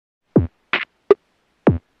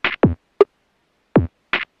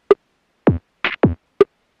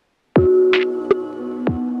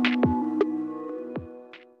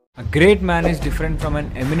great man is different from an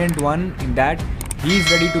eminent one in that he is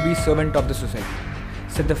ready to be servant of the society,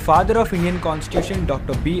 said the father of Indian Constitution,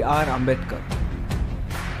 Dr. B.R. Ambedkar.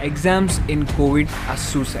 Exams in COVID are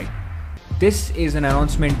suicide. This is an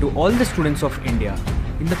announcement to all the students of India.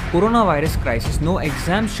 In the coronavirus crisis, no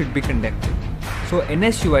exams should be conducted. So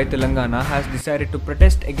Nsui Telangana has decided to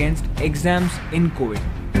protest against exams in COVID.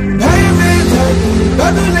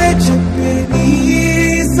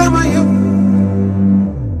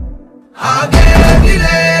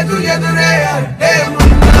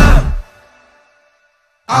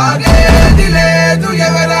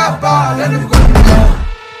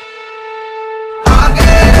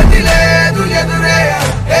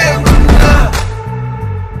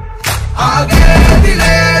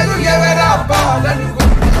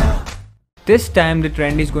 This time the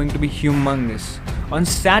trend is going to be humongous. On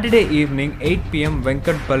Saturday evening 8 PM,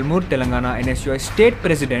 Venkat Balmur, Telangana NSUI State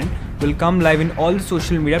President will come live in all the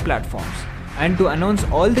social media platforms and to announce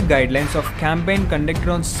all the guidelines of campaign conducted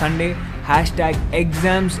on Sunday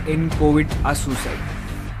 #exams in COVID are suicide.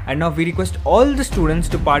 And now we request all the students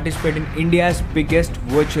to participate in India's biggest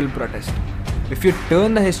virtual protest. If you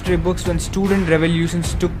turn the history books, when student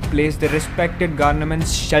revolutions took place, the respected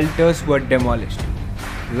government's shelters were demolished.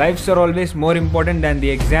 Lives are always more important than the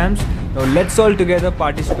exams. Now let's all together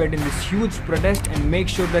participate in this huge protest and make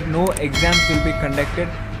sure that no exams will be conducted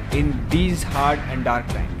in these hard and dark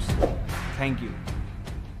times. Thank you.